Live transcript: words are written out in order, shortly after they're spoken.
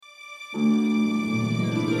I'm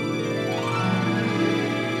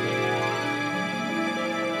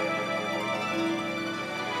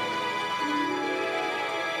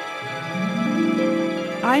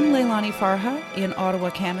Leilani Farha in Ottawa,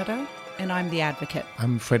 Canada, and I'm the advocate.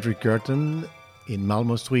 I'm Fredrik Gertten in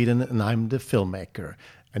Malmö, Sweden, and I'm the filmmaker.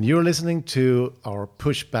 And you're listening to our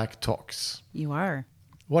Pushback Talks. You are.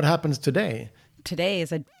 What happens today? Today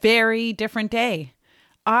is a very different day.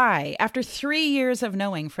 After 3 years of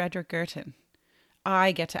knowing Fredrik Gertten,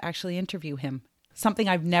 I get to actually interview him. Something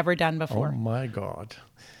I've never done before. Oh my God.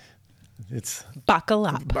 It's buckle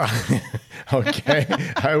up. Okay,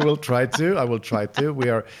 I will try to.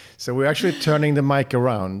 We're actually turning the mic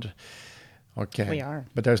around. Okay. We are.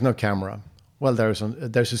 But there's no camera. Well, there's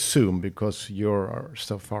a zoom because you're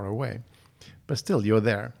so far away. But still, you're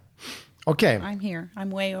there. Okay. I'm here.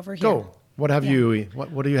 I'm way over here. Go. What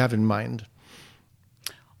do you have in mind?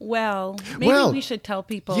 Well, maybe we should tell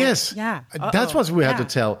people. Yes. Yeah. That's what we had to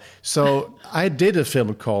tell. So I did a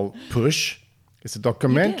film called Push. It's a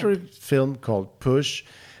documentary film called Push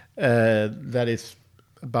that is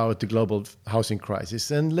about the global housing crisis.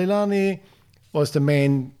 And Leilani was the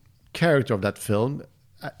main character of that film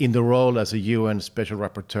in the role as a UN Special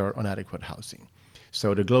Rapporteur on Adequate Housing.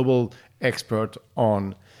 So the global expert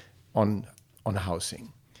on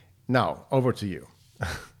housing. Now, over to you.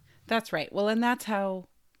 That's right. Well, and that's how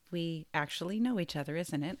we actually know each other,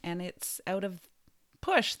 isn't it? And it's out of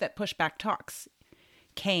Push that Pushback Talks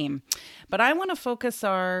came. But I want to focus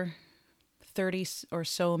our 30 or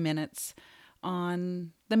so minutes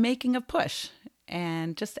on the making of Push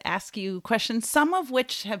and just ask you questions, some of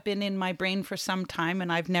which have been in my brain for some time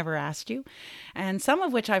and I've never asked you, and some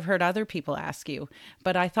of which I've heard other people ask you.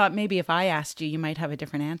 But I thought maybe if I asked you, you might have a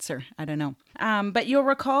different answer. I don't know. But you'll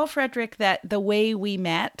recall, Fredrik, that the way we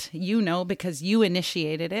met, because you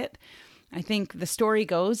initiated it. I think the story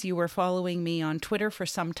goes you were following me on Twitter for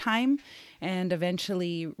some time and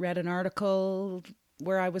eventually read an article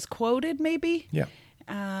where I was quoted, maybe? Yeah.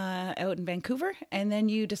 Out in Vancouver. And then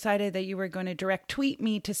you decided that you were going to direct tweet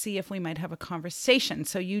me to see if we might have a conversation.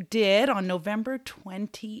 So you did on November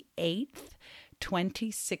 28th,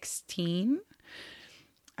 2016.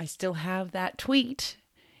 I still have that tweet.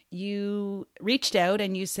 You reached out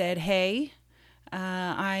and you said, hey,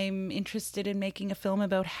 I'm interested in making a film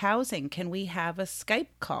about housing. Can we have a Skype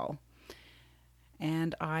call?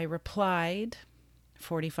 And I replied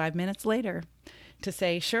 45 minutes later to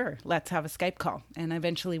say, sure, let's have a Skype call. And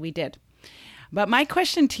eventually we did. But my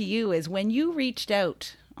question to you is, when you reached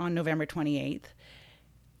out on November 28th,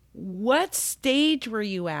 what stage were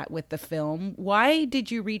you at with the film? Why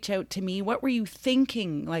did you reach out to me? What were you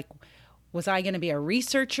thinking? Like, was I going to be a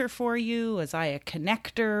researcher for you? Was I a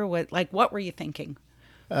connector? What were you thinking?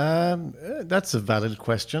 That's a valid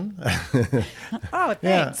question. Oh,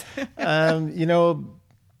 thanks. Yeah.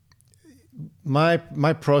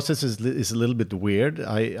 My process is a little bit weird.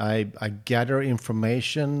 I gather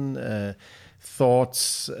information,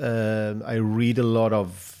 thoughts. I read a lot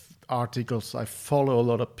of articles. I follow a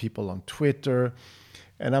lot of people on Twitter,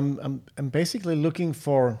 and I'm basically looking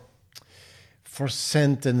for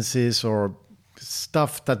sentences or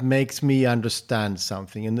stuff that makes me understand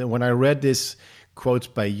something. And then when I read this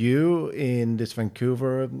quote by you in this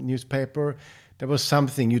Vancouver newspaper, there was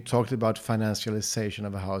something you talked about, financialization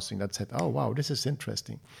of housing, that said, oh, wow, this is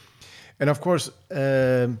interesting. And of course,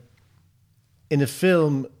 in a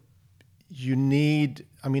film,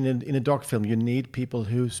 in a doc film, you need people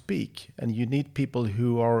who speak, and you need people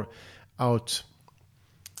who are out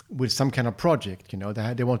with some kind of project,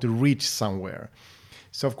 they want to reach somewhere.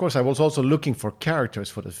 So of course I was also looking for characters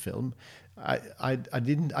for the film. I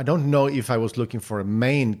don't know if I was looking for a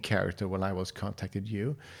main character when I was contacted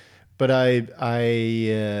you, but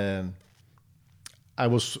there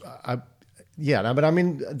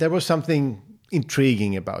was something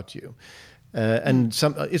intriguing about you. And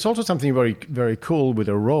it's also something very, very cool with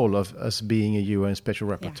the role of us being a UN Special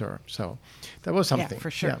Rapporteur. Yeah. So that was something. Yeah,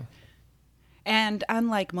 for sure. Yeah. And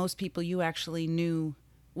unlike most people, you actually knew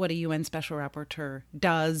what a UN Special Rapporteur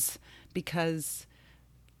does, because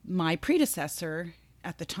my predecessor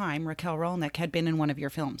at the time, Raquel Rolnick, had been in one of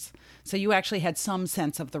your films. So you actually had some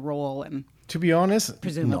sense of the role. And to be honest,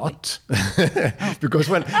 presumably not. Because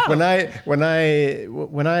when I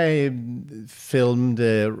filmed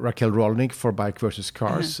Raquel Rolnick for Bike versus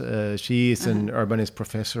Cars, she is an urbanist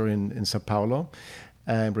professor in Sao Paulo,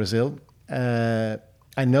 Brazil.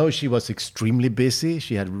 I know she was extremely busy.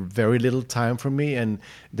 She had very little time for me, and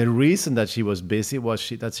the reason that she was busy was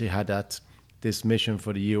that she had this mission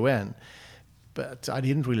for the UN. But I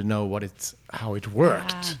didn't really know how it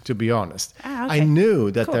worked, to be honest. Okay. I knew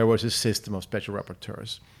that there was a system of special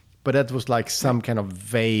rapporteurs, but that was like some kind of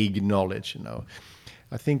vague knowledge, you know.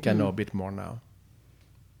 I think I know a bit more now.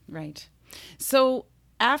 Right. So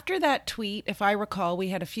after that tweet, if I recall, we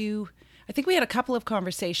had a couple of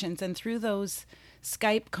conversations, and through those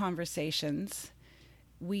Skype conversations,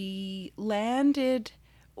 we landed.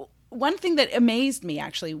 One thing that amazed me,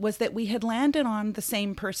 actually, was that we had landed on the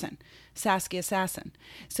same person, Saskia Sassen.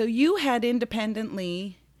 So you had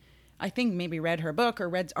independently, I think, maybe read her book or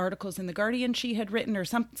read articles in The Guardian she had written, or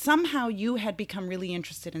somehow you had become really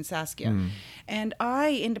interested in Saskia. And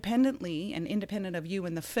I, independently, and independent of you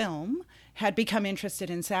in the film, had become interested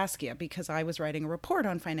in Saskia because I was writing a report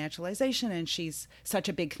on financialization, and she's such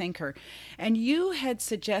a big thinker. And you had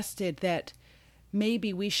suggested that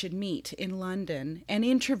maybe we should meet in London and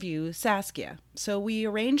interview Saskia. So we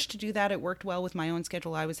arranged to do that. It worked well with my own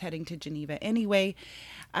schedule. I was heading to Geneva anyway.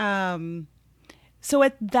 So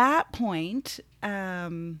at that point,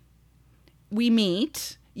 we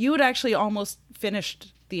meet. You had actually almost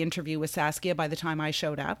finished the interview with Saskia by the time I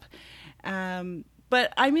showed up.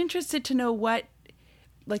 But I'm interested to know what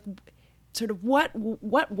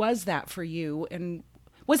was that for you? And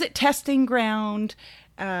was it testing ground?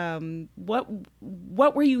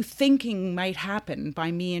 What were you thinking might happen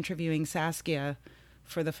by me interviewing Saskia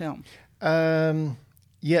for the film?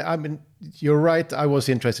 Yeah, I mean, you're right. I was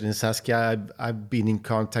interested in Saskia. I've been in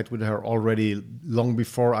contact with her already long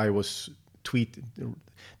before I was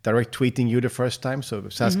direct tweeting you the first time. So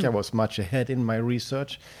Saskia was much ahead in my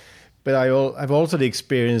research. But I've also the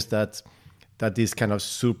experience that these kind of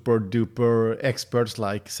super duper experts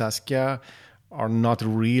like Saskia are not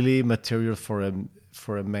really material for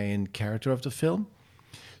a main character of the film.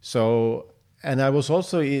 So, and I was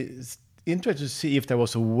also interested to see if there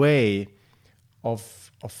was a way of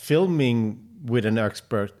filming with an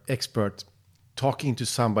expert talking to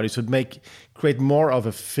somebody, so create more of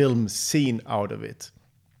a film scene out of it.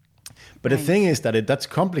 But the thing is that that's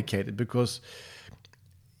complicated because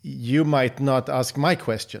you might not ask my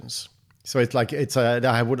questions. So I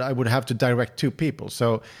would have to direct two people.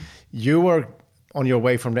 So you were on your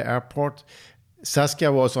way from the airport.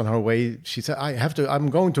 Saskia was on her way. She said, I'm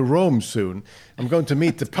going to Rome soon. I'm going to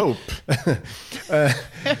meet the Pope.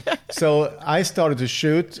 So I started to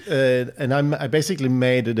shoot, and I basically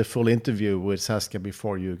made the full interview with Saskia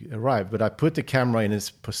before you arrived. But I put the camera in its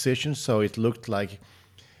position so it looked like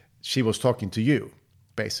she was talking to you,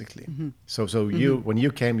 basically. So you, when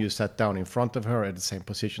you came, you sat down in front of her at the same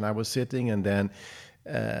position I was sitting, and then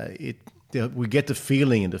we get the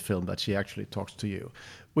feeling in the film that she actually talks to you,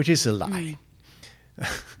 which is a lie.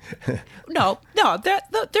 No.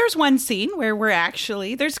 There's one scene where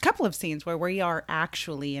there's a couple of scenes where we are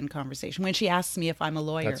actually in conversation. When she asks me if I'm a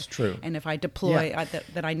lawyer, that's true, and if I deploy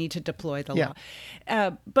that I need to deploy the law.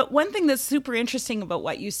 But one thing that's super interesting about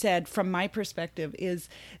what you said, from my perspective, is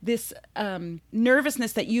this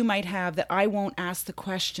nervousness that you might have that I won't ask the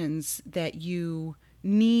questions that you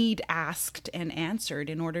need asked and answered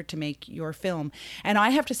in order to make your film. And I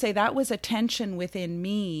have to say that was a tension within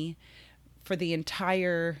me for the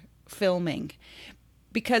entire filming,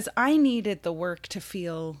 because I needed the work to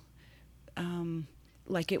feel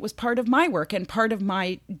like it was part of my work and part of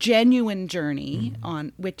my genuine journey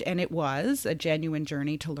and it was a genuine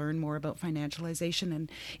journey to learn more about financialization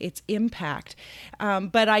and its impact.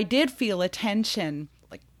 But I did feel a tension,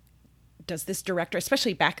 like, does this director,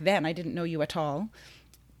 especially back then, I didn't know you at all,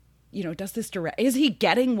 is he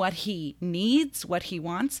getting what he needs, what he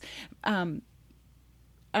wants?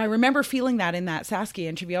 I remember feeling that in that Saskia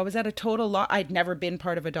interview. I was at a total loss. I'd never been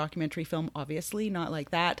part of a documentary film, obviously, not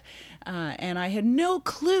like that. And I had no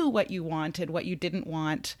clue what you wanted, what you didn't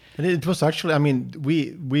want. And it was actually, I mean,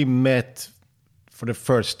 we met for the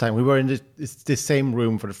first time. We were in the same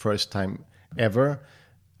room for the first time ever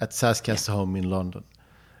at Saskia's home in London.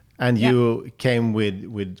 And you came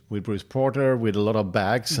with Bruce Porter with a lot of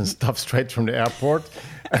bags and stuff straight from the airport.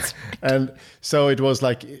 And so it was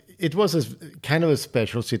a kind of a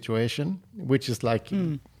special situation, which is like,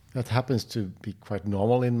 that happens to be quite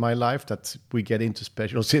normal in my life, that we get into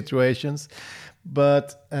special situations.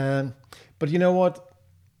 But you know what?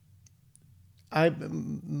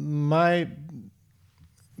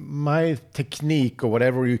 My technique, or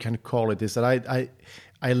whatever you can call it, is that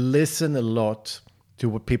I listen a lot to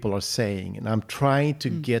what people are saying, and I'm trying to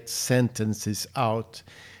get sentences out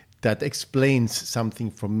that explains something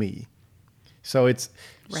for me. So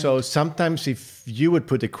so sometimes if you would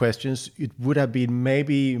put the questions, it would have been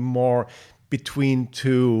maybe more between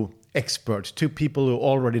two experts, two people who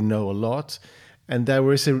already know a lot, and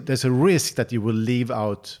there's a risk that you will leave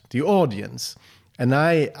out the audience And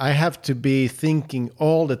I have to be thinking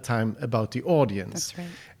all the time about the audience. That's right.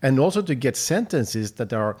 And also to get sentences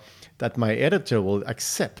that my editor will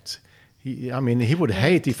accept. He would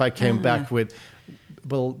hate if I came back with,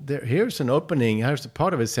 well, here's an opening, here's a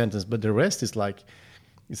part of a sentence, but the rest is like,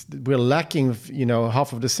 we're lacking,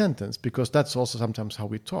 half of the sentence, because that's also sometimes how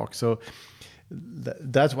we talk. So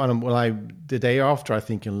that's the day after, I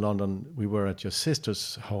think in London, we were at your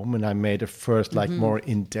sister's home, and I made a first more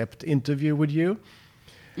in-depth interview with you.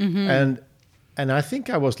 And I think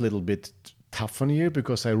I was a little bit tough on you,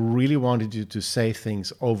 because I really wanted you to say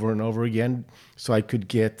things over and over again, so I could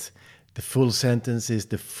get the full sentences,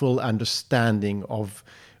 the full understanding of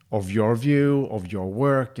your view, of your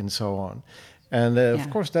work, and so on. And of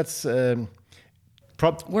course, that's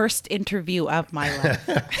worst interview of my life.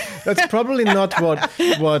 That's probably not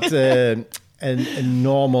what a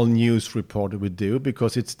normal news reporter would do,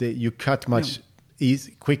 because you cut much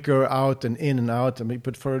quicker out and in and out.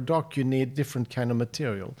 But for a doc, you need different kind of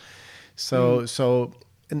material. So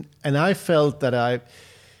I felt that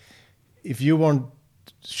if you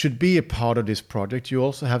should be a part of this project, you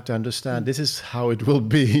also have to understand this is how it will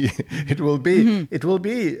be. It will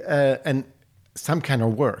be some kind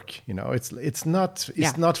of work. It's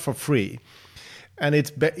not for free, and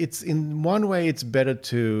it's in one way it's better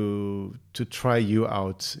to try you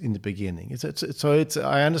out in the beginning.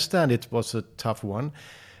 I understand it was a tough one,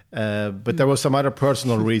 but there was some other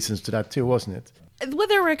personal reasons to that too, wasn't it? Well,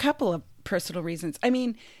 there were a couple of personal reasons. I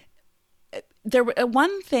mean, there were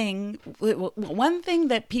one thing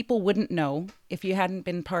that people wouldn't know if you hadn't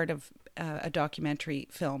been part of a documentary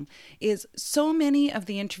film is so many of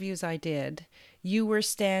the interviews I did, you were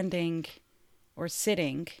standing or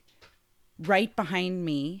sitting right behind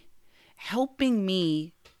me, helping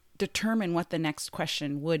me determine what the next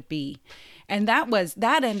question would be. And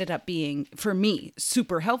that ended up being, for me,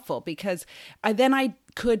 super helpful, because I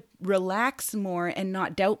could relax more and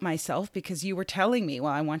not doubt myself, because you were telling me,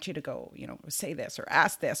 well, I want you to go, say this or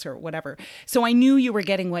ask this or whatever. So I knew you were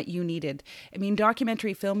getting what you needed. I mean,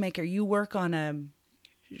 documentary filmmaker, you work on a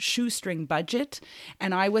shoestring budget,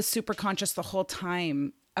 and I was super conscious the whole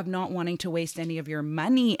time of not wanting to waste any of your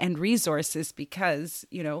money and resources, because,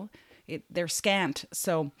 they're scant.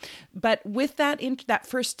 So, but with that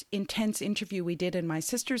first intense interview we did in my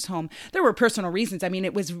sister's home, there were personal reasons. I mean,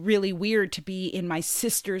 it was really weird to be in my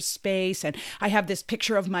sister's space, and I have this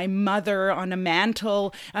picture of my mother on a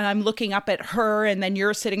mantle, and I'm looking up at her, and then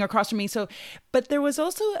you're sitting across from me. So, but there was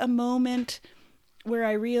also a moment where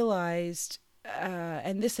I realized,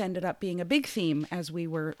 and this ended up being a big theme as we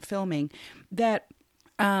were filming, that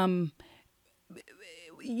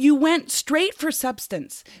you went straight for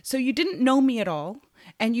substance. So you didn't know me at all,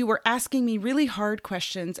 and you were asking me really hard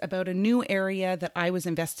questions about a new area that I was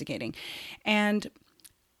investigating. And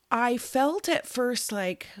I felt at first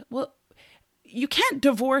like, well, you can't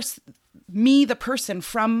divorce me, the person,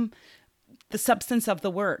 from the substance of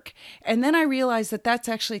the work. And then I realized that that's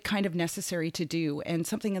actually kind of necessary to do, and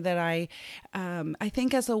something that I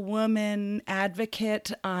think as a woman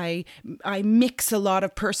advocate, I mix a lot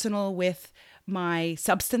of personal with my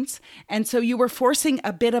substance. And so you were forcing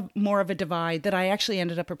a bit of more of a divide that I actually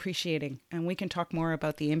ended up appreciating. And we can talk more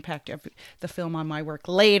about the impact of the film on my work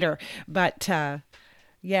later. But so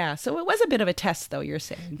it was a bit of a test, though, you're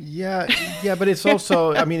saying. Yeah, but it's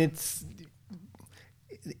also, it's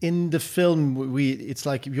in the film, it's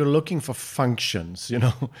like you're looking for functions,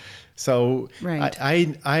 So right.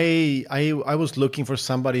 I was looking for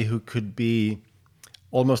somebody who could be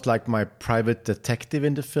almost like my private detective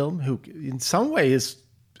in the film, who in some way is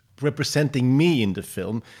representing me in the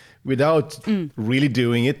film without really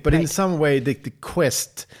doing it, but in some way the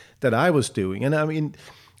quest that I was doing. And I mean,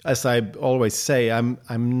 as I always say, I'm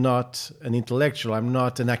not an intellectual, I'm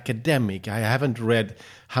not an academic. I haven't read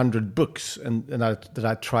 100 books that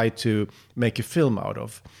I try to make a film out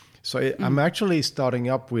of. So I'm actually starting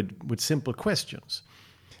up with simple questions.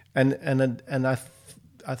 And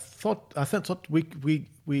I thought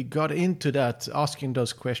we got into that, asking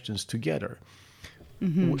those questions together,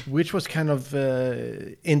 which was kind of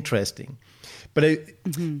interesting. But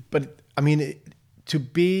I mean, to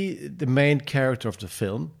be the main character of the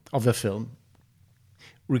film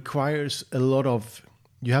requires a lot of.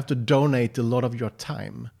 You have to donate a lot of your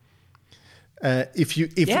time.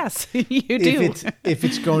 Yes, you do. If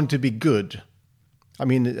it's going to be good, I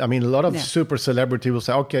mean, a lot of super celebrity will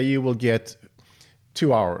say, okay, you will get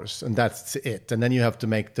 2 hours and that's it, and then you have to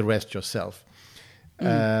make the rest yourself.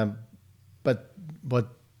 But what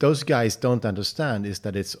those guys don't understand is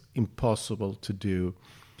that it's impossible to do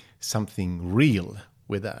something real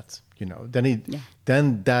with that.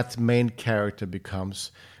 Then that main character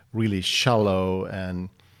becomes really shallow and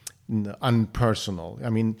unpersonal. I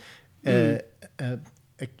mean, a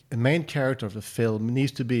main character of the film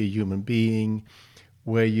needs to be a human being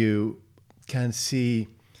where you can see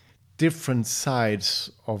different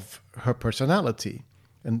sides of her personality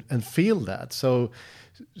and feel that. So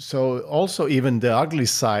also even the ugly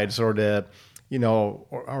sides or the,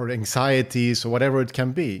 or anxieties or whatever it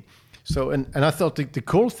can be. So, and I thought the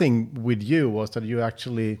cool thing with you was that you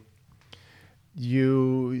actually,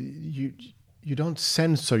 you don't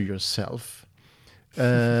censor yourself.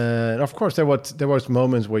 Of course, there was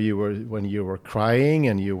moments where when you were crying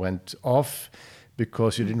and you went off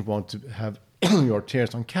because you didn't want to have your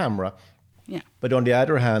tears on camera. Yeah. But on the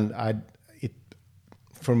other hand,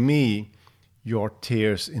 for me, your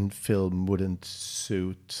tears in film wouldn't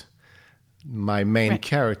suit my main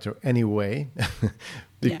character anyway,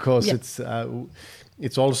 because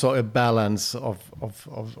it's also a balance of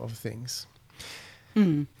things.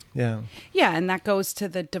 Mm. Yeah. Yeah, and that goes to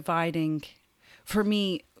the dividing. For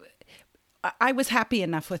me, I was happy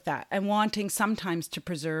enough with that and wanting sometimes to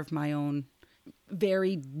preserve my own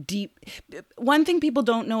very deep. One thing people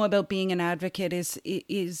don't know about being an advocate is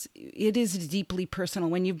it is deeply personal.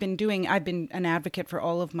 When I've been an advocate for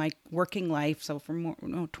all of my working life, so for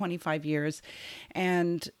 25 years,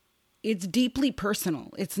 and it's deeply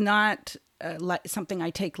personal. It's not something I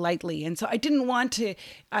take lightly. And so I didn't want to,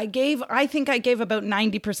 I think I gave about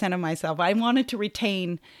 90% of myself. I wanted to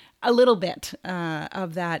retain a little bit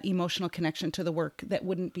of that emotional connection to the work that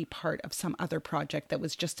wouldn't be part of some other project that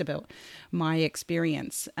was just about my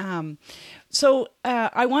experience. So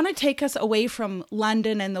I want to take us away from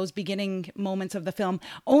London and those beginning moments of the film,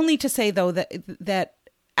 only to say, though, that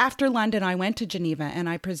after London, I went to Geneva and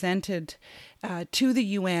I presented to the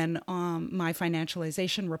UN my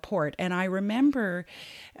financialization report. And I remember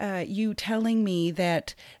you telling me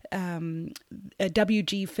that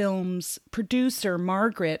WG Films producer,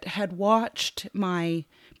 Margaret, had watched my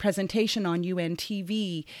presentation on UN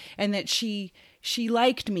TV and that she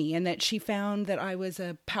liked me and that she found that I was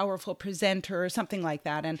a powerful presenter or something like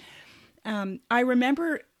that. And I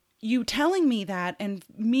remember you telling me that and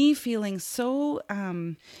me feeling so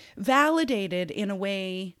validated in a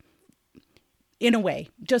way,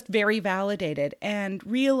 just very validated, and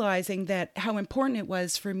realizing that how important it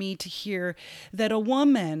was for me to hear that a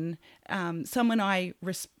woman, someone I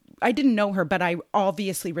didn't know her, but I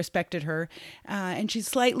obviously respected her, and she's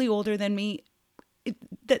slightly older than me,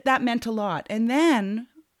 that meant a lot. And then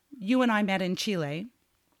you and I met in Chile,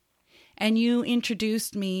 and you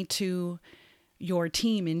introduced me to your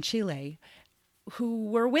team in Chile, who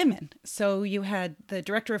were women. So you had the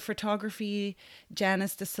director of photography,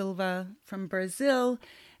 Janice da Silva from Brazil,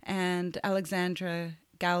 and Alexandra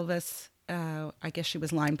Galvez. I guess she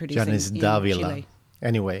was line producing Janice in Davila. Chile.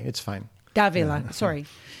 Anyway, it's fine. Davila, sorry.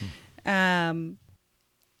 And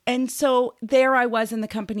so there I was in the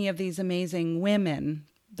company of these amazing women.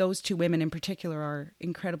 Those two women in particular are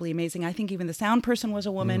incredibly amazing. I think even the sound person was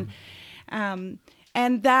a woman.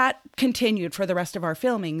 And that continued for the rest of our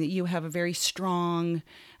filming, that you have a very strong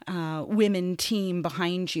women team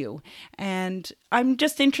behind you. And I'm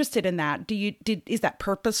just interested in that. Is that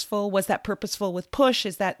purposeful? Was that purposeful with Push?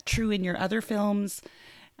 Is that true in your other films?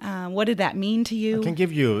 What did that mean to you? I can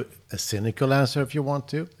give you a cynical answer if you want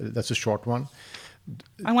to. That's a short one.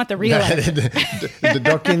 I want the real answer. The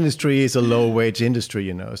doc industry is a low-wage industry,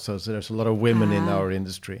 so there's a lot of women in our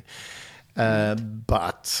industry.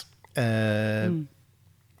 But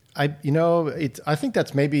I think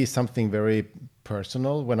that's maybe something very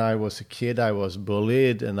personal. When I was a kid, I was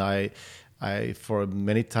bullied, and I for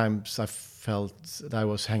many times I felt that I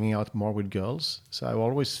was hanging out more with girls. So I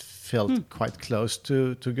always felt quite close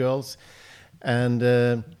to girls, and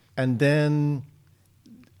then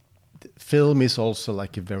film is also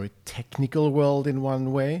like a very technical world in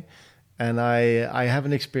one way, and I have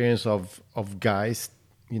an experience of guys,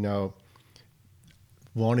 the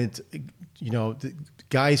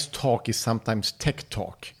guys talk is sometimes tech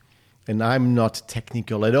talk, and I'm not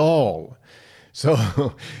technical at all. So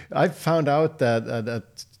I found out that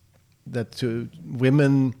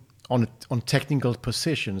women on technical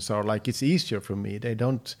positions are like, it's easier for me. They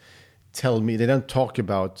don't talk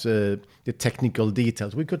about the technical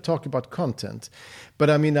details. We could talk about content, but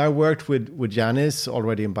I mean, I worked with Janice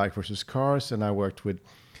already in Bike versus Cars, and I worked with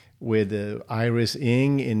Iris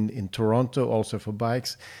Ing in Toronto also for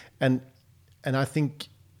bikes, and I think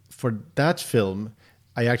for that film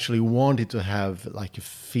I actually wanted to have like a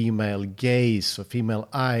female gaze or female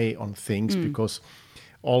eye on things, because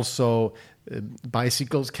also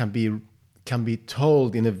bicycles can be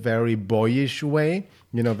told in a very boyish way,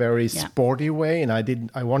 very sporty way, and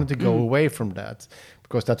I wanted to go away from that,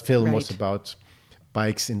 because that film was Right. about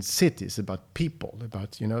bikes in cities, about people,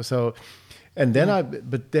 about, you know, so, and then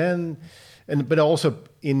but also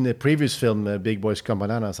in the previous film, Big Boys Come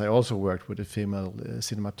Bananas, I also worked with a female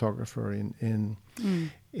cinematographer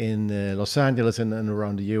in Los Angeles and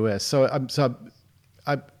around the US. So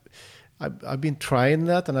I've been trying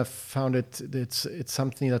that, and I've found it's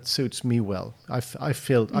something that suits me well. I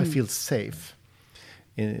feel safe.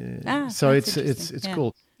 So that's it's interesting. Yeah.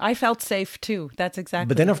 cool. I felt safe too. That's exactly.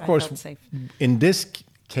 But then, it. of I course, felt safe. in this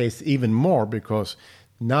case, even more, because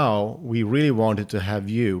now we really wanted to have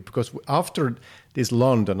you. Because after this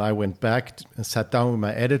London, I went back and sat down with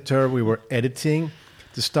my editor. We were editing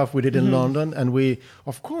the stuff we did in London, and we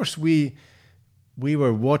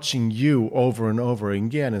were watching you over and over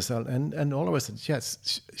again, and all of us said,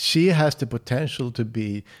 yes, she has the potential to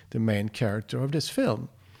be the main character of this film,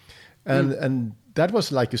 and that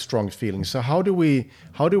was like a strong feeling. So how do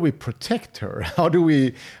we protect her? How do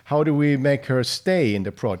we make her stay in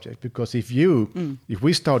the project? Because if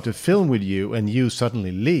we start to film with you and you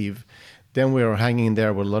suddenly leave, then we are hanging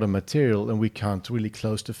there with a lot of material and we can't really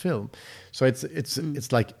close the film. So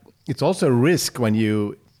it's like it's also a risk when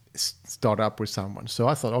you start up with someone. So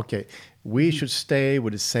I thought, okay, we should stay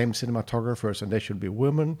with the same cinematographers, and they should be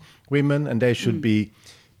women, and they should be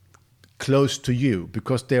close to you,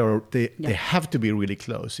 because they have to be really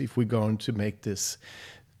close if we're going to make this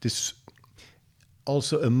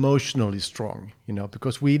also emotionally strong, you know,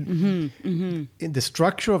 because in the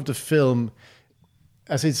structure of the film,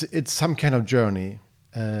 as it's some kind of journey.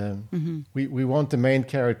 We want the main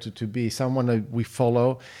character to be someone that we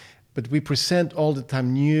follow, but we present all the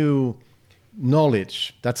time new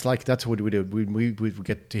knowledge. That's what we do. We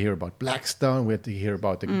get to hear about Blackstone. We get to hear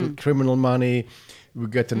about the criminal money. We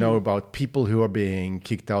get to know about people who are being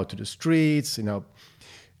kicked out to the streets, you know.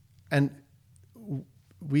 And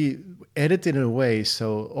we edit it in a way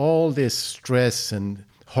so all this stress and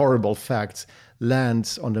horrible facts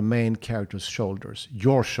lands on the main character's shoulders,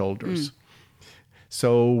 your shoulders.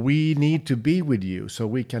 So we need to be with you so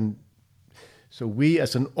we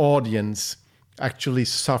as an audience actually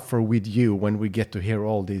suffer with you when we get to hear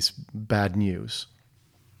all this bad news.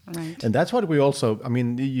 Right. And that's what we also, I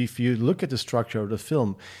mean, if you look at the structure of the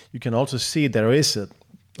film, you can also see there is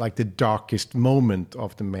like the darkest moment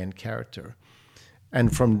of the main character.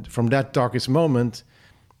 And from that darkest moment,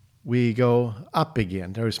 we go up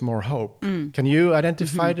again. There is more hope. Can you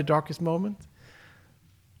identify the darkest moment?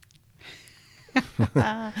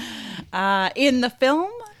 In the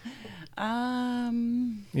film?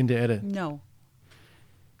 In the edit? No,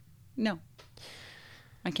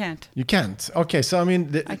 I can't. You can't. Okay, so I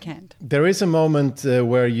mean, I can't. There is a moment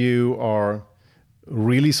where you are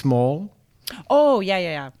really small. Oh,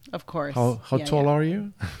 yeah. Of course. How tall are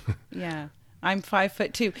you? Yeah, I'm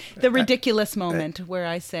 5'2". The ridiculous moment where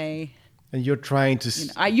I say, and you're trying to.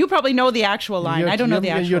 You probably know the actual line. I don't know the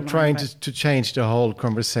actual line. You're trying to change the whole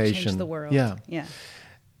conversation. Change the world. Yeah.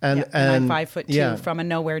 And I'm 5'2" from a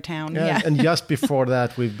nowhere town. Yeah. And just before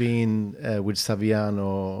that, we've been with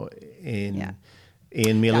Saviano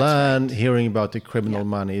in Milan, right. hearing about the criminal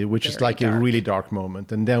money, which is Very like dark. a really dark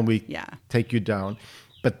moment. And then we take you down.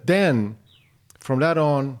 But then from that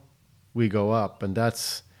on, we go up, and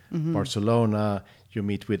that's Barcelona. You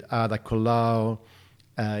meet with Ada Colau.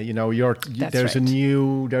 You know, there's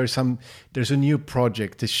a new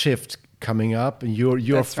project, the shift coming up, and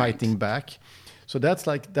you're fighting back. So that's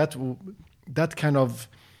like that kind of.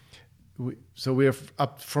 So we're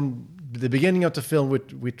up from the beginning of the film.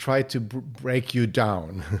 We try to break you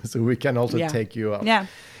down, so we can also take you up. Yeah,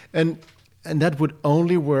 and that would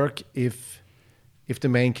only work if the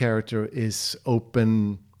main character is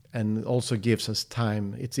open and also gives us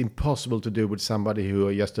time. It's impossible to do with somebody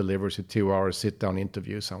who just delivers a 2-hour sit-down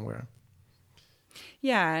interview somewhere.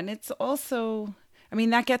 Yeah, and it's also, I mean,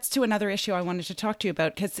 that gets to another issue I wanted to talk to you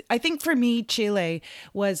about, because I think for me, Chile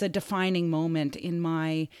was a defining moment in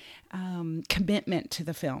my commitment to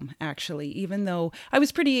the film, actually, even though I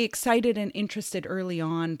was pretty excited and interested early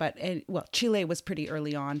on, but, Chile was pretty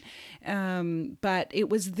early on. But it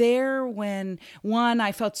was there when, one,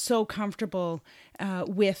 I felt so comfortable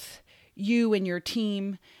with you and your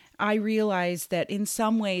team. I realized that in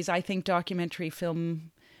some ways, I think documentary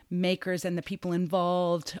film makers and the people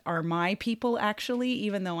involved are my people, actually,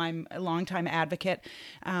 even though I'm a longtime advocate.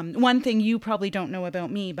 One thing you probably don't know about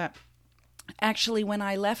me, but actually when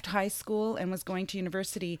I left high school and was going to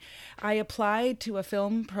university, I applied to a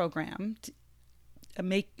film program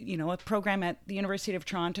a program at the University of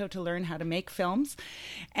Toronto to learn how to make films.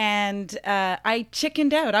 And I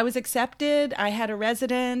chickened out. I was accepted. I had a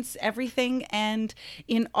residence, everything. And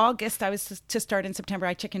in August, I was to start in September.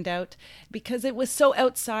 I chickened out because it was so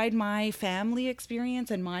outside my family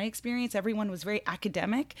experience and my experience. Everyone was very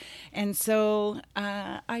academic. And so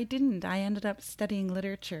I didn't. I ended up studying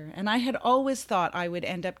literature. And I had always thought I would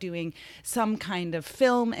end up doing some kind of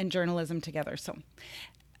film and journalism together. So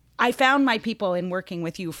I found my people in working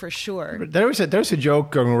with you for sure. There's a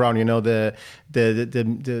joke going around, the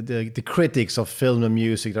critics of film and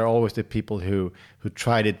music. They're always the people who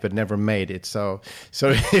tried it but never made it. So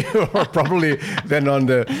you're probably then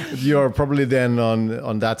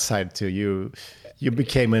on that side too. You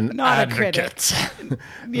became an advocate.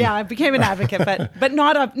 Yeah, I became an advocate, but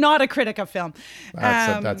not a critic of film.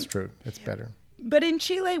 That's true. It's better. But in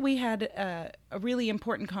Chile, we had a really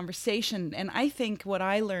important conversation. And I think what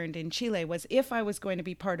I learned in Chile was if I was going to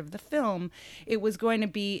be part of the film, it was going to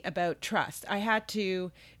be about trust. I had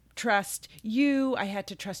to trust you. I had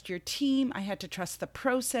to trust your team. I had to trust the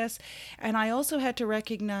process. And I also had to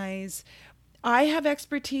recognize I have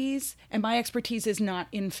expertise, and my expertise is not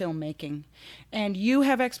in filmmaking. And you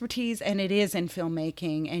have expertise, and it is in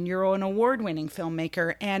filmmaking. And you're an award-winning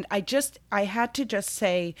filmmaker. And I had to just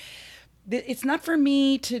say, it's not for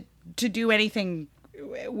me to do anything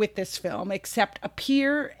with this film except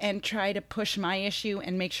appear and try to push my issue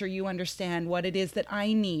and make sure you understand what it is that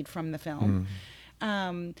I need from the film.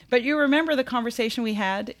 But you remember the conversation we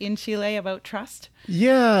had in Chile about trust?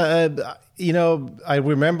 Yeah, I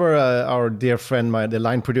remember our dear friend, the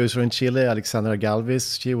line producer in Chile, Alexandra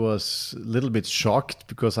Galvis. She was a little bit shocked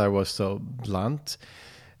because I was so blunt.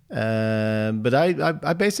 But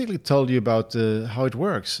I basically told you about how it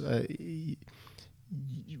works.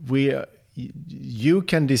 You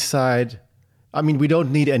can decide. I mean, we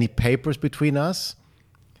don't need any papers between us,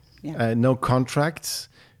 no contracts,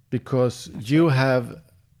 because you have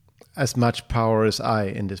as much power as I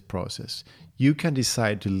in this process. You can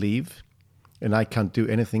decide to leave, and I can't do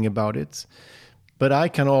anything about it. But I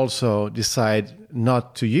can also decide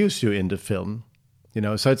not to use you in the film.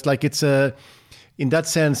 So it's like in that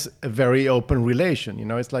sense, a very open relation.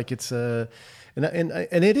 It's like and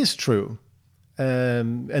it is true.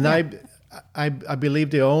 I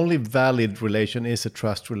believe the only valid relation is a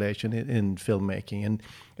trust relation in filmmaking.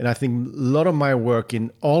 And I think a lot of my work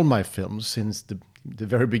in all my films since the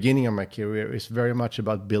very beginning of my career is very much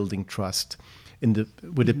about building trust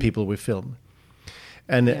with the people we film.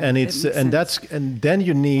 And then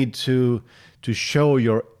you need to show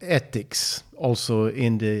your ethics also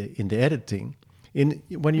in the editing.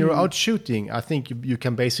 When you're out shooting, I think you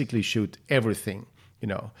can basically shoot everything,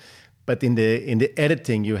 But in the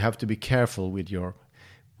editing, you have to be careful with your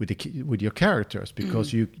characters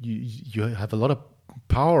because you have a lot of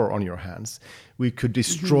power on your hands. We could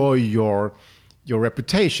destroy your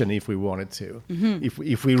reputation if we wanted to,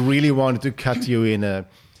 if we really wanted to cut you in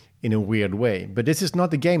a weird way. But this is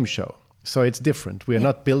not a game show, so it's different. We are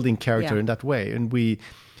not building character in that way, and we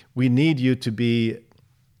need you to be.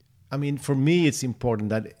 I mean, for me, it's important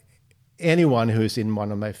that anyone who is in one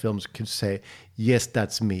of my films could say, yes,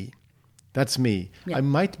 that's me. That's me. Yeah. I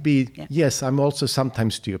might be, yes, I'm also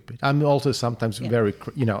sometimes stupid. I'm also sometimes very,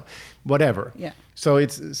 whatever. Yeah. So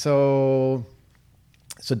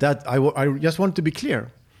that I just want to be clear.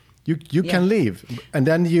 You can leave, and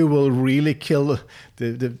then you will really kill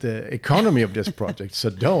the economy of this project. So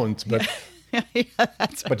don't, but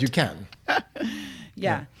but you can.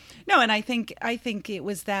 Yeah. No, and I think it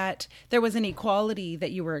was that there was an equality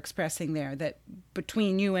that you were expressing there, that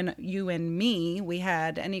between you and me, we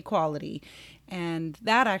had an equality. And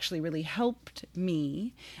that actually really helped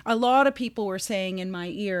me. A lot of people were saying in my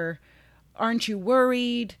ear, aren't you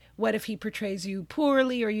worried? What if he portrays you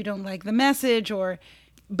poorly, or you don't like the message?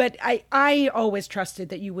 But I always trusted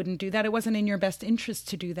that you wouldn't do that. It wasn't in your best interest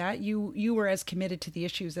to do that. You were as committed to the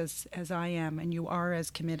issues as I am, and you are as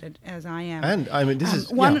committed as I am. And I mean, this is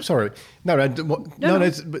sorry. No,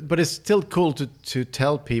 but it's still cool to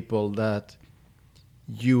tell people that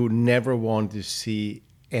you never want to see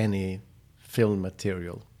any film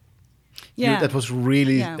material. Yeah, that was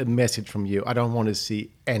really a message from you. I don't want to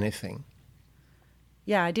see anything.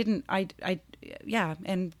 Yeah, I didn't.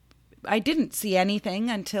 And I didn't see anything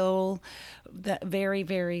until the very,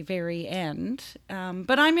 very, very end.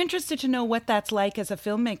 But I'm interested to know what that's like as a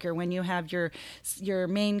filmmaker when you have your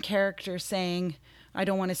main character saying, "I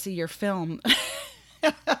don't want to see your film."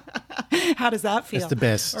 How does that feel? It's the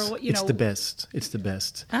best. It's the best. It's the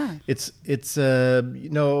best. It's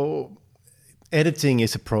editing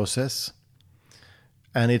is a process.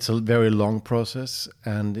 and it's a very long process.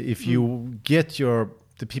 And if you get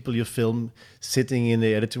the people you film sitting in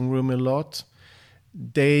the editing room a lot,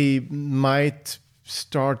 they might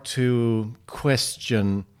start to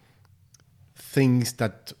question things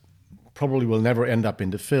that probably will never end up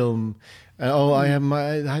in the film. I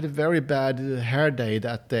had a very bad hair day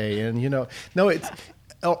that day, and no, it's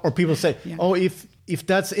or people say, if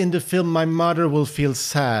that's in the film, my mother will feel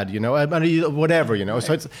sad, whatever, Right.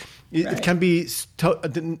 So it can be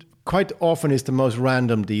quite often it's the most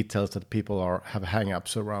random details that people have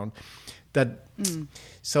hang-ups around.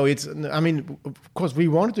 So it's, of course, we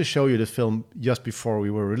wanted to show you the film just before we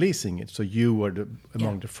were releasing it, so you were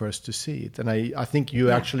among the first to see it. And I think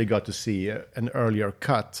you actually got to see an earlier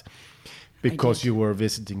cut because you were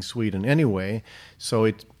visiting Sweden anyway. So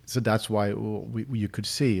that's why you could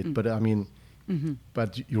see it. But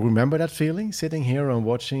but you remember that feeling, sitting here and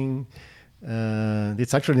watching?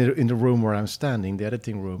 It's actually in the room where I'm standing, the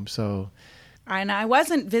editing room. So. And I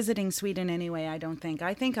wasn't visiting Sweden anyway, I don't think.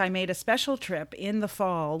 I think I made a special trip in the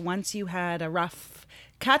fall once you had a rough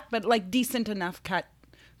cut, but like decent enough cut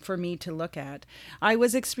for me to look at. I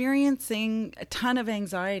was experiencing a ton of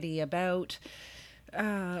anxiety about...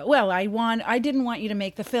 I didn't want you to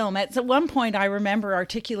make the film. At one point, I remember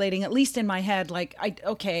articulating, at least in my head, like,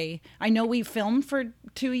 I know we've filmed for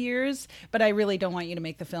 2 years, but I really don't want you to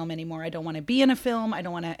make the film anymore. I don't want to be in a film. I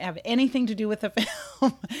don't want to have anything to do with the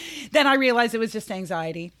film. Then I realized it was just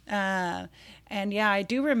anxiety. I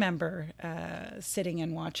do remember sitting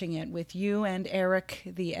and watching it with you and Eric,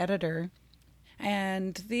 the editor.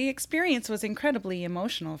 And the experience was incredibly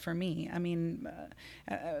emotional for me. I mean,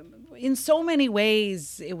 in so many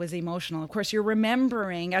ways, it was emotional. Of course, you're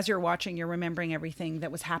remembering, as you're watching, you're remembering everything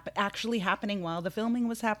that was actually happening while the filming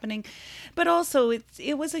was happening. But also,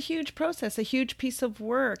 it was a huge process, a huge piece of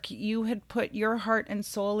work. You had put your heart and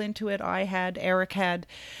soul into it. I had, Eric had,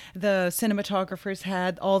 the cinematographers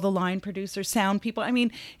had, all the line producers, sound people. I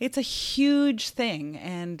mean, it's a huge thing,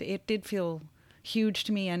 and it did feel huge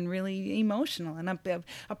to me and really emotional, and a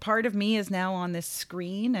part of me is now on this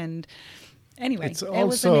screen. And anyway, it's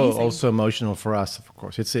also emotional for us, of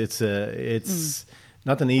course. It's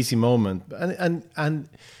not an easy moment, and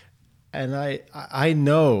I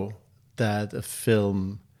know that a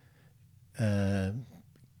film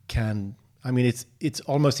can. I mean, it's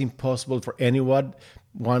almost impossible for anyone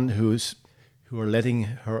who are letting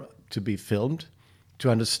her to be filmed to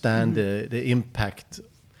understand the impact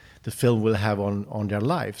the film will have on their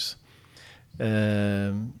lives,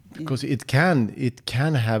 because it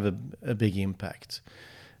can have a big impact.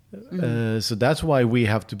 So that's why we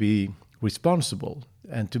have to be responsible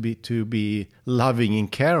and to be loving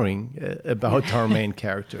and caring about our main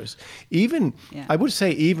characters. Even I would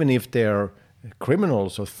say, even if they're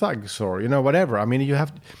criminals or thugs or whatever. I mean,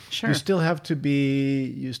 you still have to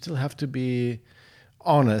be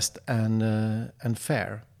honest and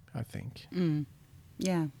fair, I think.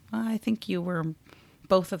 Yeah, well, I think you were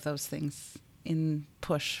both of those things in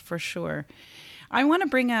Push, for sure. I want to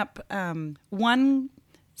bring up one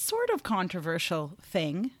sort of controversial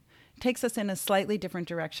thing. It takes us in a slightly different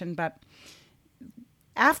direction, but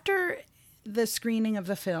after the screening of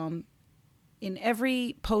the film, in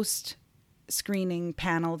every post-screening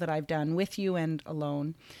panel that I've done with you and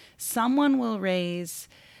alone, someone will raise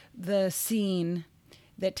the scene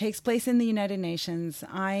that takes place in the United Nations.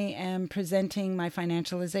 I am presenting my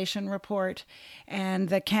financialization report, and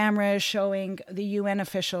the camera is showing the UN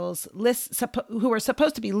officials who are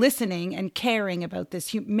supposed to be listening and caring about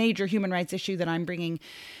this major human rights issue that I'm bringing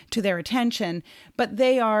to their attention, but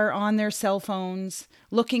they are on their cell phones,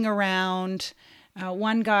 looking around.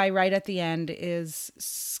 One guy right at the end is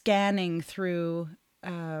scanning through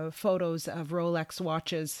photos of Rolex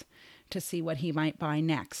watches to see what he might buy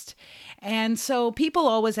next. And so people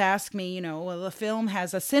always ask me, the film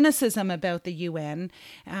has a cynicism about the UN.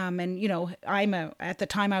 At the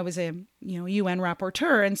time I was a, UN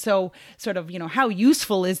rapporteur. And so sort of, how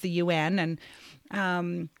useful is the UN? And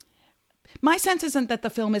my sense isn't that the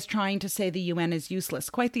film is trying to say the UN is useless.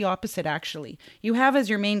 Quite the opposite, actually. You have as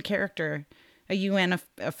your main character a UN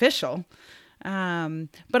official.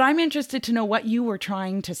 But I'm interested to know what you were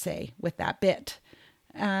trying to say with that bit.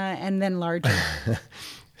 And then larger.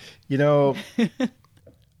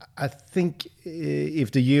 I think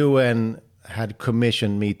if the UN had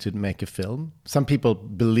commissioned me to make a film, some people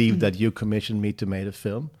believe that you commissioned me to make a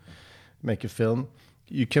film,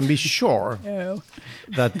 you can be sure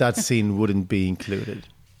that scene wouldn't be included. Right.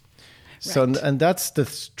 So, and that's the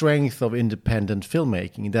strength of independent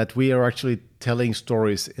filmmaking, that we are actually telling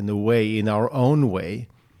stories in our own way.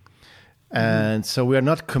 And so we are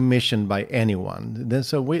not commissioned by anyone.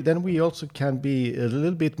 Then we also can be a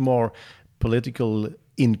little bit more political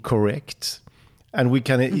incorrect, and we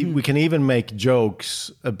can even make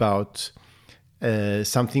jokes about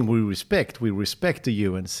something we respect. We respect the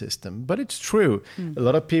UN system, but it's true. A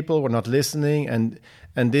lot of people were not listening,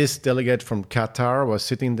 and this delegate from Qatar was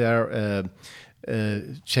sitting there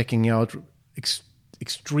checking out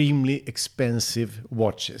extremely expensive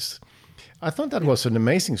watches. I thought that was an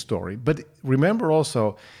amazing story. But remember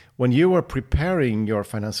also, when you were preparing your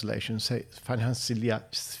financialization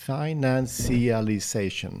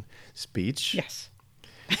speech, Yes.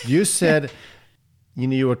 you said,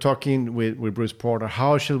 you were talking with Bruce Porter,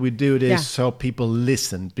 how shall we do this so people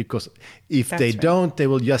listen? Because if they don't, they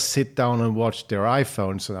will just sit down and watch their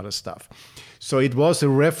iPhones and other stuff. So it was a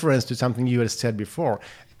reference to something you had said before.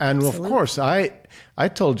 And of course, I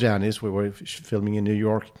told Janice, we were filming in New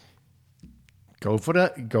York, go for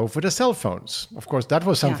the cell phones. Of course, that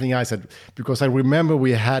was something I said, because I remember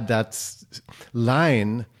we had that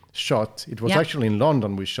line shot. It was actually in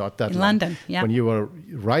London we shot that. In London, when you were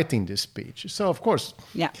writing this speech. So, of course,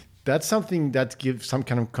 that's something that gives some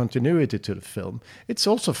kind of continuity to the film. It's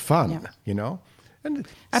also fun, And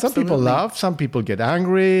some people laugh, some people get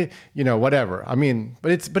angry, whatever. I mean,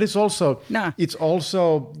 but it's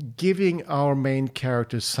also giving our main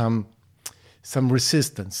character some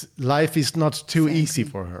resistance. Life is not too easy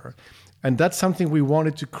for her. And that's something we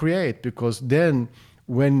wanted to create, because then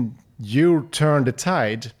when you turn the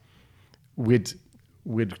tide with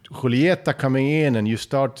Julieta coming in and you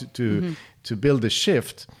start to build a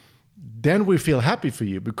shift, then we feel happy for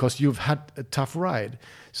you because you've had a tough ride.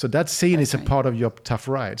 So that scene is a part of your tough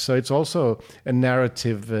ride. So it's also a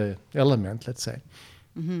narrative element, let's say.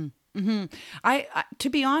 I to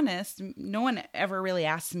be honest, no one ever really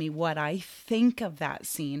asked me what I think of that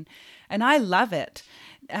scene, and I love it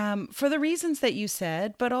for the reasons that you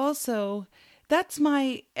said, but also that's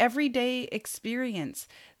my everyday experience.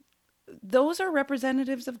 Those are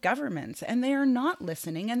representatives of governments, and they are not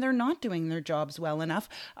listening, and they're not doing their jobs well enough.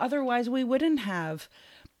 Otherwise, we wouldn't have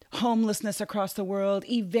homelessness across the world,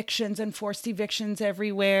 evictions and forced evictions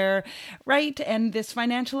everywhere, right? And this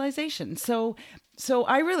financialization. So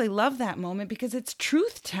I really love that moment because it's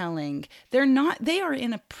truth telling. They are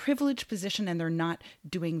in a privileged position and they're not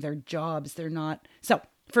doing their jobs. So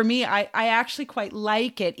for me, I actually quite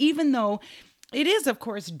like it, even though it is, of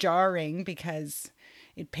course, jarring because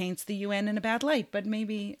it paints the UN in a bad light. But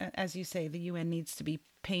maybe, as you say, the UN needs to be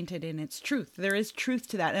painted in its truth. There is truth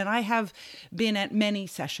to that. And I have been at many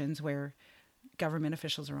sessions where government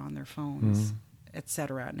officials are on their phones,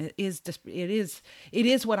 etc. And it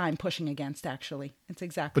is what I'm pushing against, actually. It's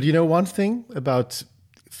exactly. But one thing about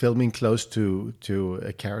filming close to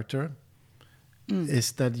a character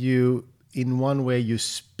is that you, in one way, you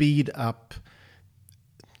speed up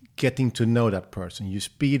getting to know that person. You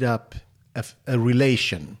speed up a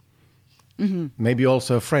relation, maybe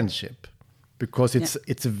also a friendship, because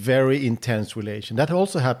it's a very intense relation. That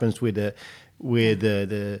also happens with the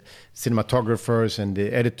cinematographers and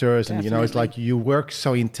the editors. Definitely. And it's like you work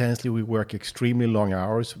so intensely. We work extremely long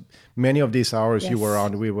hours. Many of these hours you were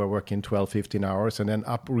on, we were working 12, 15 hours and then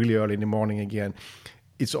up really early in the morning again.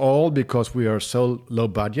 It's all because we are so low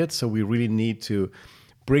budget, so we really need to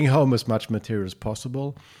bring home as much material as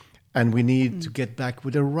possible. And we need to get back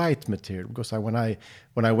with the right material, because when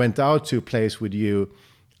I went out to a place with you,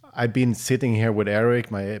 I've been sitting here with Eric,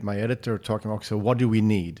 my editor, talking about, so what do we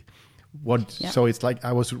need? So it's like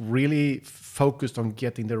I was really focused on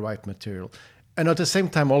getting the right material, and at the same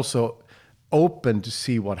time also open to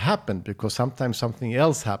see what happened, because sometimes something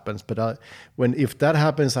else happens. But if that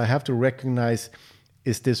happens, I have to recognize,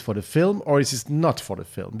 is this for the film or is this not for the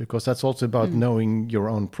film? Because that's also about knowing your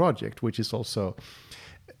own project, which is also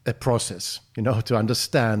a process, to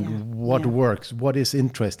understand what works, what is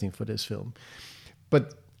interesting for this film.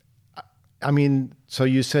 But I mean, so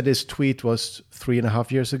you said this tweet was 3.5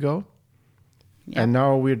 years ago, and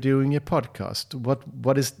now we're doing a podcast.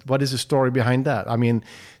 What is the story behind that? I mean,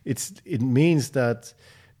 it means that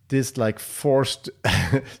this like forced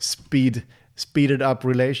speeded up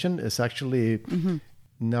relation is actually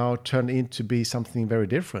now turned into be something very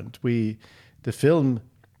different. The film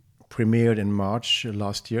premiered in March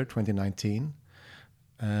last year, 2019,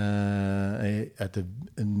 at a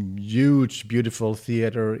huge, beautiful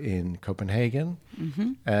theater in Copenhagen.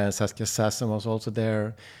 Saskia Sassen was also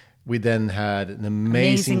there. We then had an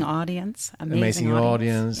amazing audience. Amazing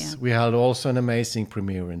audience. Yeah. We had also an amazing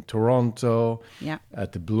premiere in Toronto,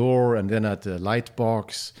 at the Bloor, and then at the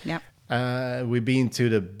Lightbox. We've been to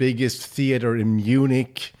the biggest theater in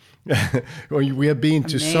Munich. We have been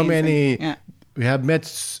to so many we have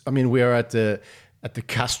met. I mean, we are at the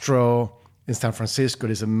Castro in San Francisco.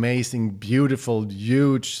 This amazing, beautiful,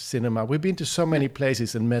 huge cinema. We've been to so many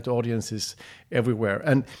places and met audiences everywhere.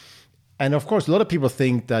 And of course, a lot of people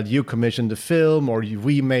think that you commissioned the film or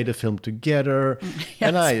we made a film together.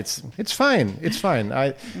 Yes. And it's fine. It's fine.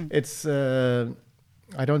 I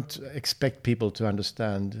don't expect people to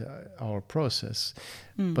understand our process.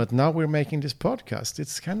 But now we're making this podcast.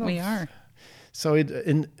 It's kind of... We are. So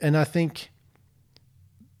and I think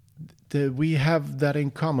we have that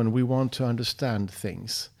in common. We want to understand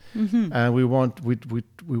things. And we want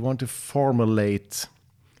to formulate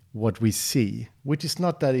what we see, which is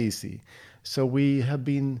not that easy. So we have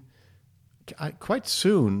been quite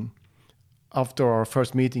soon after our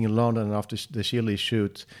first meeting in London, after the Chile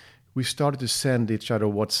shoot, we started to send each other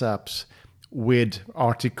WhatsApps with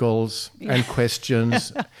articles and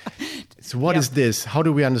questions. So what is this? How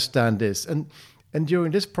do we understand this? And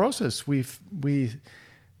during this process, we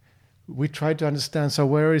tried to understand, so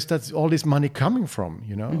where is that all this money coming from,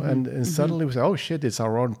 you know? And suddenly we said, oh shit, it's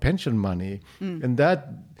our own pension money.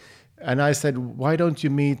 And I said, why don't you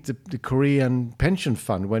meet the Korean pension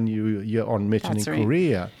fund when you're on mission in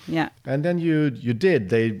Korea? Yeah. And then you did.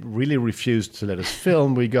 They really refused to let us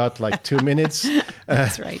film. We got like 2 minutes.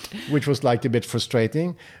 That's right. Which was like a bit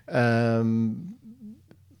frustrating. But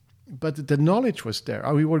the knowledge was there.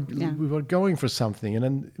 We were going for something, and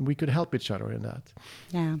then we could help each other in that.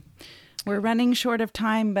 Yeah. We're running short of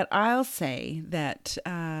time, but I'll say that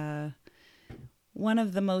one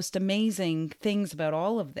of the most amazing things about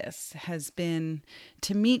all of this has been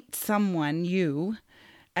to meet someone, you,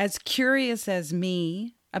 as curious as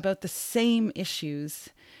me about the same issues,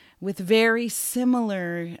 with very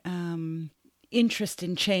similar interest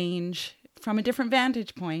in change from a different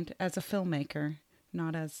vantage point as a filmmaker,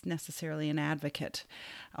 not as necessarily an advocate.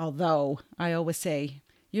 Although I always say,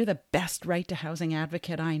 you're the best right to housing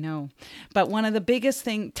advocate I know. But one of the biggest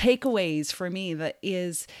takeaways for me that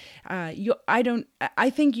is, I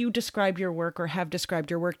think you describe your work or have described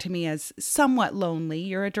your work to me as somewhat lonely.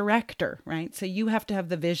 You're a director, right? So you have to have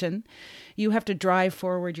the vision. You have to drive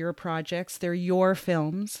forward your projects. They're your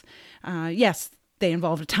films. Yes, they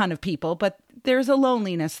involve a ton of people, but there's a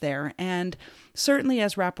loneliness there. And certainly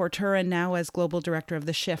as rapporteur and now as global director of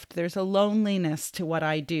The Shift, there's a loneliness to what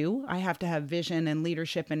I do. I have to have vision and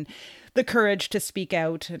leadership and the courage to speak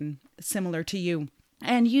out, and similar to you.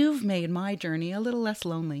 And you've made my journey a little less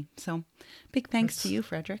lonely. So big thanks to you,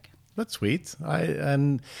 Fredrik. That's sweet.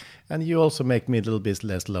 And you also make me a little bit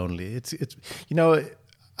less lonely. It's you know,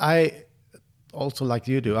 I also, like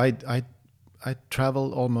you do, I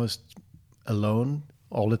travel almost alone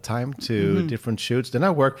all the time to different shoots. Then I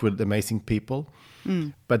work with amazing people,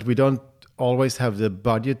 but we don't always have the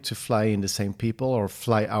budget to fly in the same people or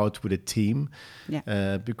fly out with a team,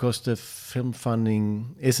 because the film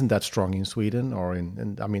funding isn't that strong in Sweden or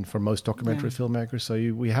I mean for most documentary filmmakers. So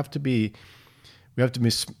we have to be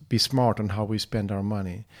smart on how we spend our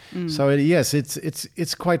money. So yes,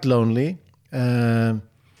 it's quite lonely.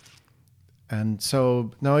 And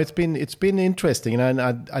so no, it's been interesting, and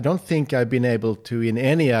I don't think I've been able to in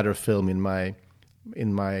any other film in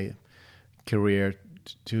my career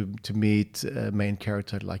to meet a main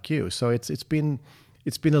character like you. So it's been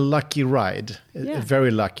a lucky ride, a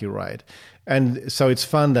very lucky ride, and so it's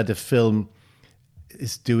fun that the film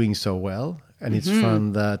is doing so well, and it's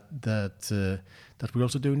fun that we're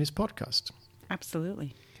also doing this podcast.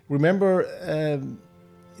 Absolutely. Remember.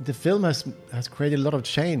 The film has created a lot of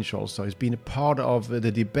change also. It's been a part of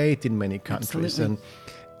the debate in many countries. Absolutely.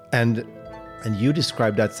 And you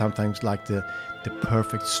describe that sometimes like the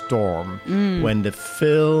perfect storm, when the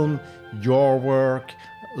film, your work,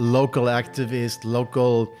 local activists,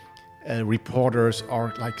 local reporters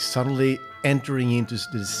are like suddenly entering into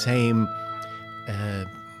the same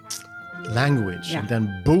language, and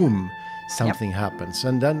then boom, something happens.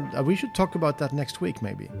 And then we should talk about that next week,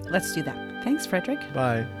 maybe. Let's do that. Thanks, Fredrik.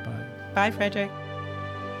 Bye. Bye, Fredrik.